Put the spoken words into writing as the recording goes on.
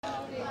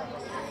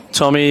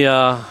Tommy,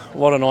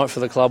 what a night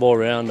for the club all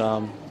round.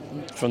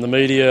 From the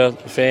media,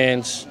 the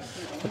fans,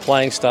 the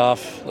playing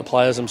staff, the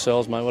players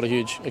themselves, mate. What a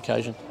huge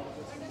occasion.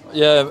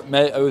 Yeah,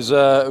 mate, it was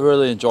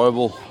really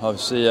enjoyable.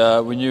 Obviously,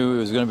 we knew it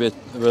was going to be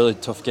a really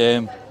tough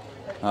game.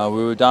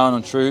 We were down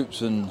on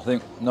troops, and I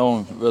think no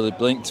one really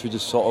blinked. We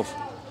just sort of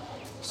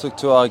stuck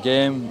to our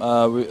game.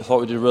 We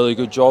thought we did a really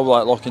good job,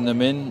 like locking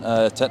them in.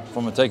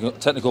 From a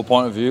technical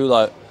point of view,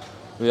 like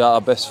we are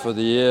our best for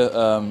the year,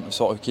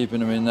 sort of keeping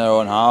them in their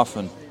own half,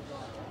 and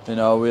we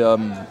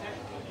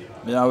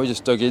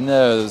just dug in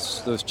there.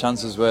 There was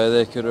chances where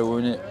they could have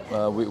won it.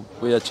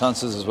 We had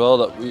chances as well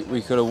that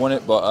we could have won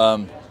it, but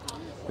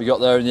we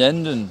got there in the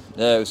end, and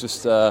yeah, it was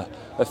just a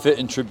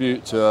fitting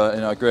tribute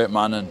to a great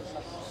man. And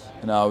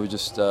we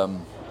just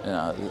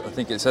I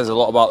think it says a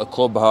lot about the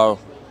club how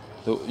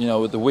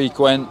the week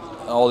went,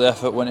 all the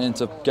effort went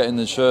into getting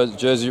the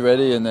jersey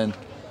ready, and then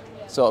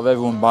sort of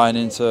everyone buying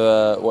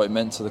into what it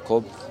meant to the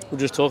club. We're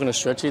just talking to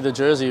Stretchy. The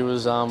jersey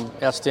was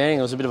outstanding.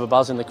 There was a bit of a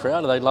buzz in the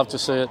crowd. They'd love to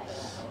see it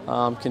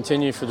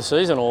continue for the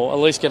season, or at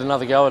least get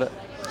another go at it.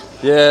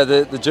 Yeah,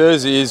 the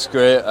jersey is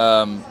great.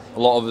 A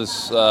lot of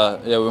us,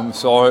 when we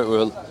saw it, we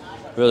were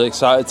really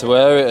excited to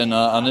wear it, and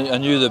I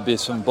knew there'd be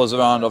some buzz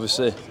around.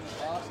 Obviously,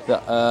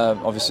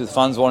 the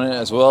fans wanted it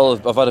as well.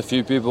 I've had a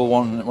few people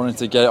wanting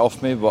to get it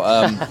off me,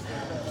 but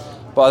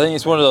but I think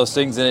it's one of those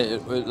things.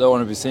 We don't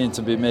want to be seen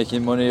to be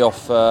making money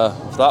off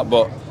that,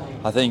 but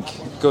I think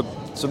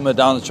somewhere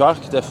down the track,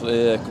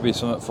 definitely could be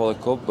something for the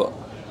club, but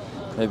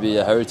maybe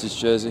a heritage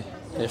jersey.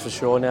 Yeah, for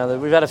sure. Now,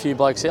 we've had a few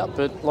blokes out,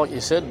 but like you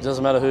said, it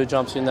doesn't matter who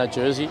jumps in that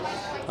jersey.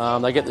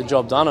 They get the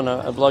job done, and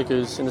a bloke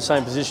who's in the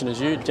same position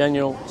as you,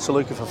 Daniel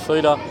Saluka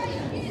Fafita,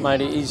 mate,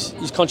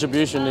 his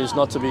contribution is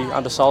not to be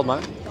undersold,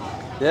 mate.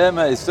 Yeah,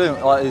 mate,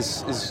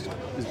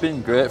 he's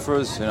been great for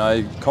us.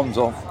 He comes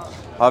off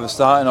either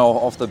starting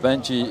or off the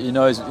bench. He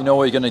knows what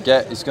you're going to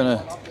get. He's going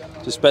to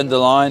just bend the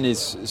line.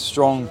 He's a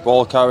strong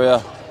ball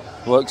carrier,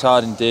 works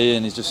hard in D,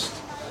 and he's just,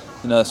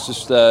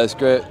 it's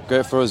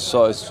great for us.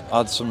 So it's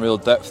added some real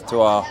depth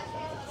to our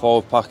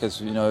forward pack as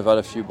we've had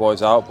a few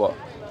boys out, but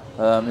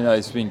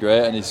he's been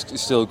great, and he's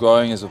still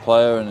growing as a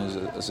player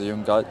and as a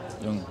young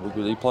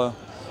rugby league player.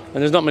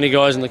 And there's not many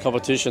guys in the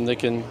competition that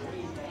can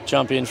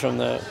jump in from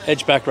the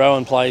edge back row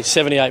and play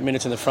 78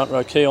 minutes in the front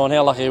row. Keon,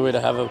 how lucky are we to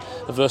have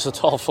a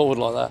versatile forward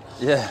like that?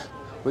 Yeah,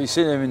 well, you've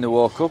seen him in the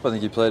World Cup. I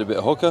think he played a bit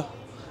of hooker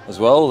as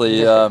well.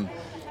 He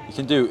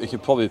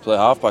could probably play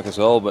halfback as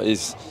well, but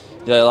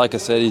like I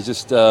said, he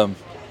just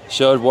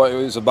showed what it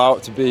was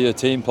about to be a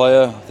team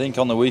player, I think,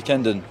 on the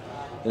weekend, and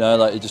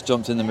he just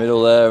jumped in the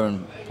middle there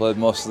and played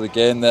most of the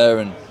game there,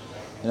 and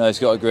he's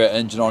got a great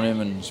engine on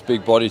him and he's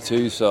big body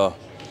too, so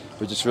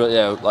we're just really,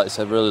 like I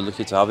said, really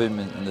lucky to have him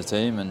in the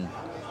team. And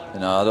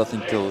I don't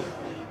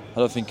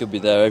think he'll be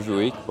there every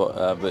week,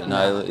 but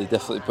he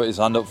definitely put his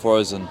hand up for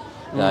us, and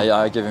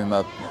I give him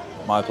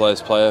my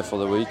player's player for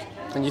the week.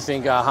 And you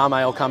think Hame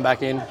will come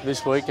back in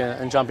this week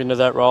and jump into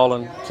that role,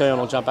 and Keon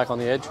will jump back on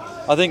the edge?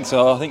 I think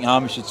so. I think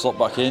Hame should slot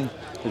back in.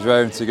 He's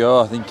raring to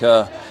go. I think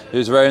he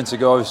was raring to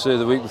go obviously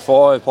the week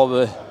before. He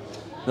probably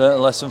learnt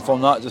a lesson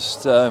from that,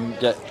 just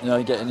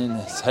getting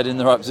his head in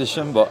the right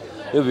position. But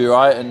he'll be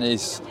right, and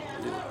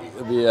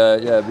he'll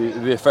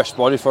be a fresh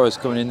body for us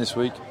coming in this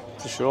week.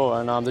 For sure.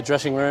 And the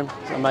dressing room,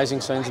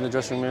 amazing scenes in the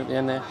dressing room at the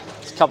end there.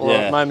 There's a couple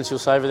of moments you'll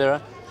savour there, eh?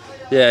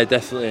 Yeah,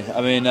 definitely. I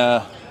mean,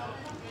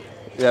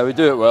 we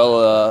do it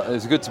well.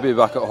 It's good to be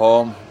back at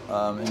home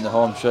in the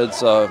home shed.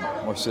 So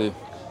obviously,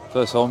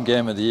 first home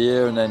game of the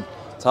year, and then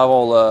to have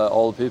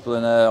all the people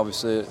in there.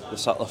 Obviously, the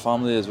Sattler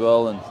family as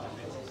well, and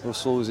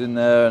Russell was in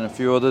there, and a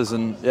few others.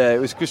 And it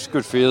was just a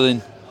good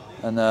feeling.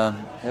 And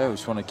we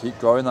just want to keep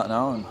growing that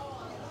now, and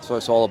that's what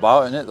it's all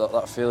about, isn't it?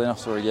 That feeling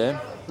after a game.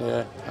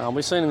 Yeah,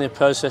 we've seen in the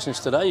post sessions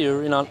today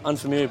you're in an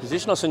unfamiliar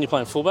position. I've seen you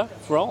playing fullback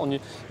role, and you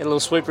had a little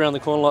sweep around the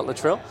corner like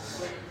Latrell.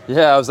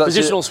 Yeah, I was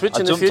actually positional switch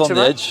in the future,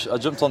 mate. I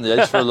jumped on the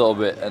edge for a little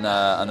bit, and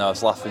I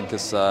was laughing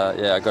because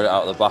I got it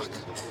out of the back,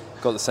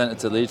 got the centre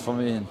to lead for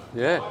me, and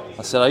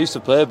I said I used to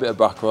play a bit of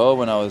back row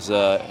when I was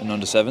in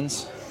under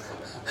sevens.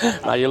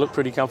 You look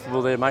pretty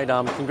comfortable there, mate.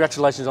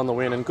 Congratulations on the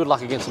win, and good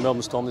luck against the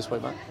Melbourne Storm this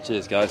week, mate.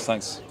 Cheers, guys.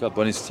 Thanks. Got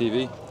Bunnies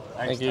TV.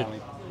 Thank you.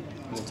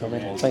 Tommy.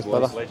 Thanks,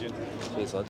 brother. Cheers, lad.